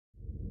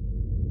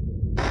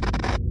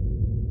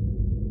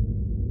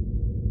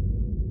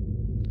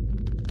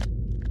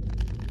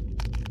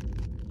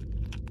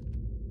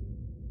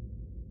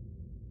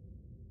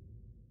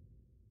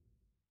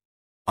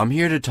I'm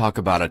here to talk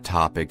about a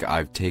topic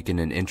I've taken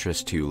an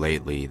interest to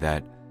lately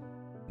that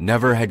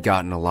never had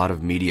gotten a lot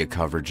of media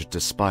coverage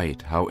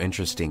despite how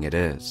interesting it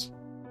is.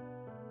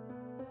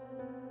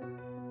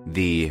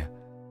 The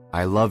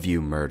I Love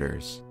You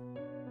murders.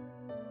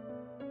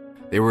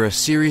 They were a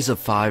series of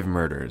 5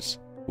 murders,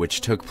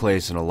 which took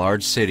place in a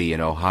large city in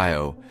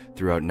Ohio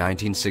throughout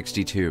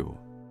 1962.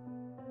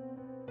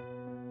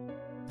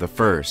 The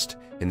first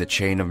in the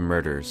chain of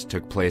murders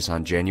took place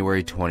on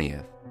January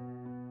 20th.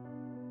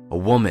 A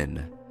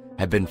woman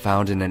had been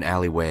found in an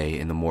alleyway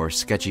in the more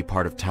sketchy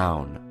part of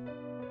town.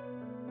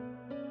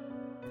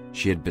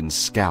 She had been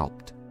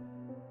scalped.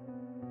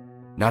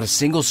 Not a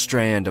single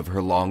strand of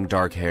her long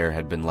dark hair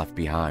had been left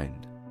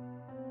behind.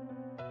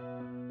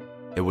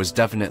 It was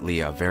definitely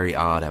a very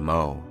odd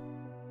MO.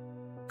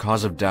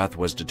 Cause of death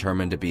was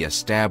determined to be a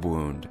stab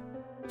wound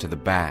to the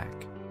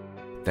back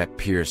that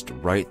pierced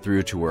right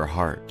through to her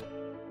heart.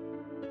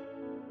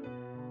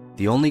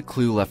 The only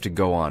clue left to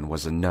go on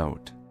was a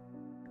note,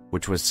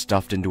 which was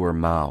stuffed into her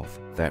mouth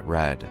that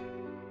read,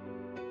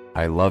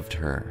 "I loved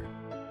her."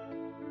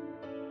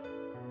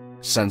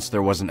 Since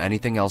there wasn't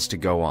anything else to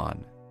go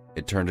on,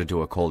 it turned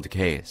into a cold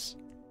case.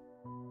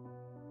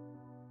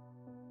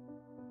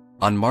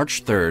 On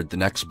March 3rd, the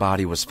next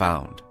body was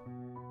found.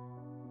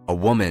 A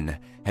woman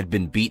had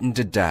been beaten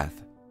to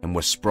death and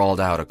was sprawled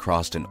out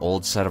across an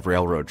old set of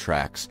railroad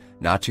tracks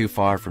not too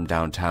far from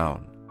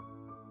downtown.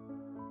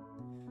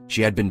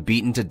 She had been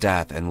beaten to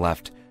death and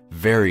left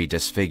very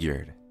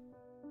disfigured.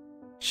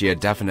 She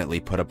had definitely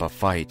put up a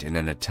fight in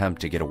an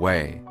attempt to get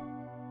away.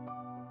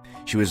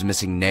 She was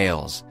missing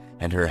nails,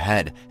 and her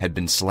head had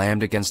been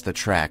slammed against the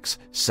tracks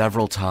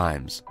several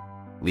times,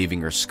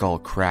 leaving her skull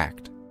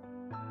cracked.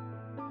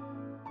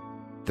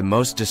 The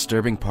most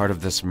disturbing part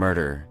of this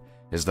murder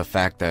is the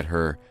fact that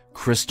her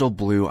crystal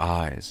blue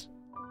eyes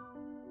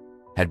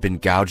had been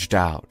gouged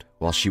out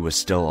while she was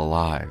still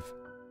alive.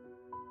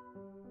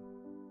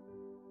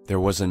 There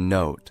was a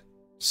note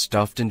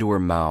stuffed into her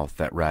mouth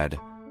that read,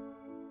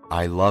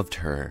 "I loved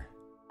her,"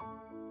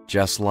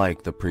 just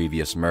like the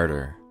previous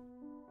murder.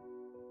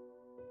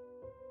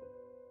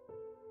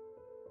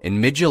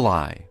 In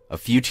mid-July, a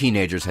few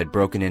teenagers had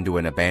broken into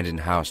an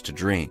abandoned house to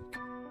drink,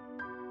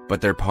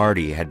 but their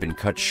party had been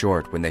cut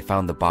short when they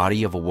found the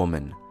body of a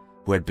woman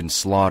who had been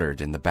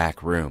slaughtered in the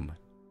back room.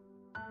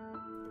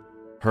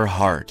 Her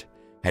heart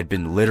had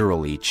been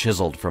literally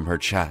chiseled from her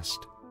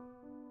chest,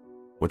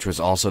 which was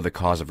also the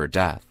cause of her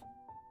death.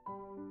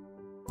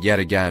 Yet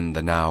again,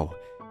 the now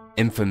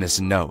infamous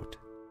note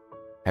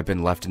had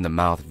been left in the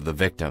mouth of the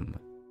victim,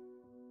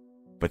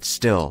 but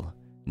still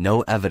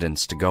no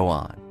evidence to go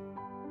on.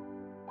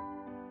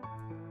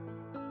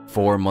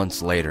 4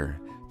 months later,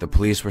 the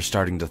police were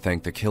starting to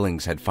think the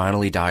killings had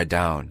finally died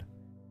down,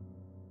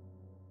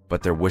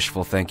 but their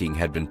wishful thinking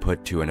had been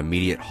put to an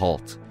immediate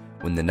halt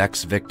when the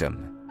next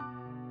victim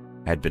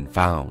had been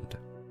found.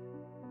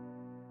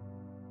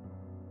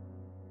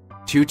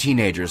 2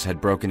 teenagers had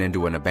broken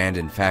into an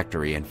abandoned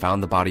factory and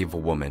found the body of a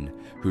woman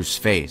whose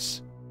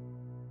face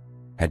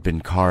had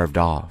been carved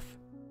off.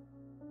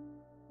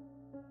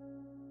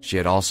 She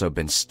had also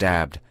been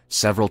stabbed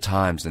several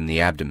times in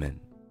the abdomen.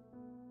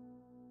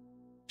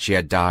 She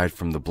had died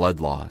from the blood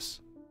loss.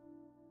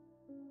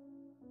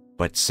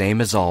 But same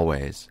as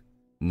always,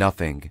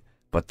 nothing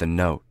but the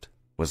note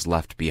was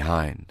left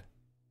behind.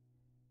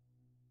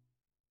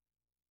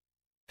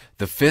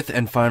 The 5th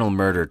and final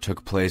murder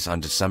took place on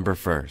December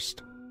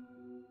 1st.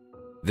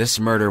 This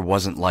murder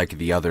wasn't like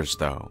the others,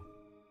 though.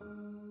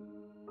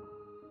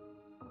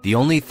 The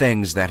only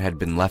things that had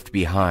been left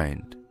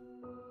behind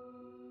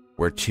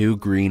were 2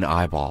 green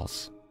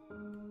eyeballs,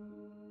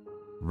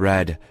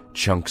 red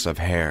chunks of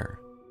hair,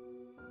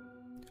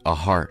 a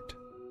heart,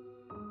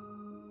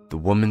 the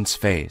woman's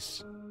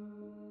face,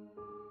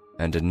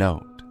 and a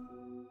note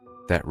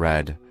that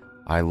read,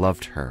 "I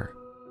loved her."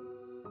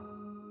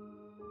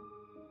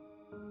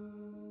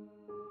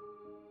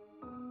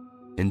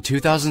 In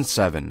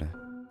 2007,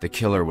 the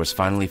killer was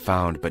finally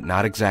found but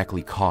not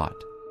exactly caught.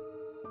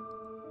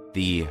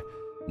 The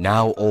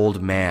now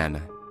old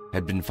man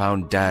had been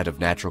found dead of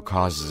natural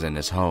causes in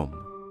his home.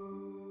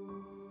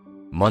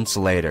 Months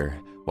later,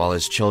 while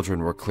his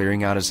children were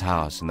clearing out his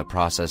house in the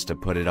process to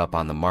put it up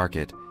on the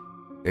market,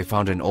 they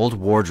found an old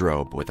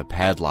wardrobe with a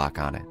padlock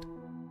on it.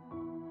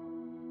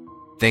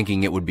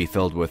 Thinking it would be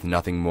filled with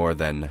nothing more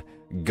than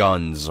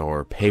guns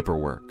or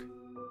paperwork,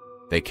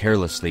 they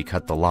carelessly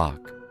cut the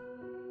lock.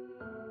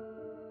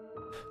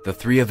 The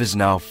 3 of his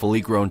now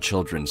fully grown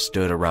children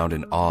stood around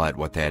in awe at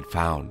what they had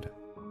found.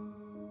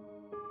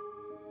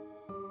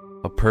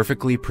 A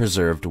perfectly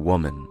preserved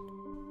woman,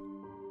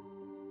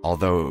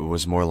 although it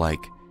was more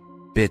like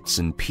bits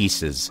and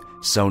pieces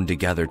sewn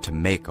together to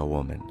make a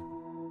woman.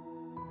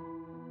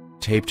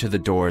 Taped to the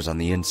doors on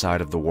the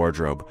inside of the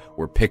wardrobe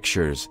were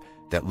pictures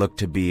that looked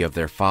to be of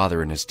their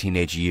father in his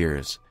teenage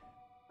years,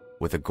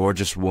 with a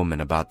gorgeous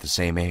woman about the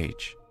same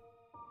age.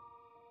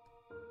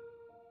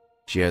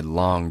 She had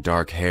long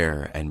dark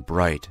hair and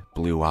bright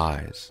blue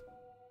eyes,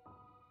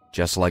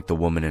 just like the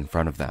woman in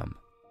front of them.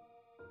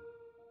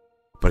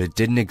 but it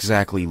didn't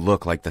exactly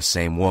look like the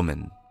same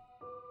woman.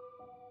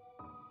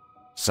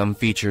 Some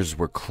features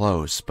were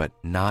close, but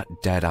not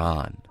dead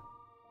on.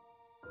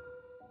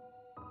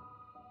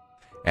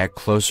 At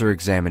closer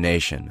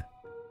examination,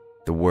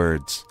 the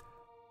words,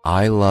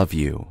 "I love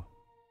you,"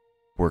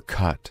 were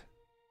cut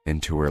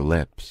into her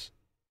lips.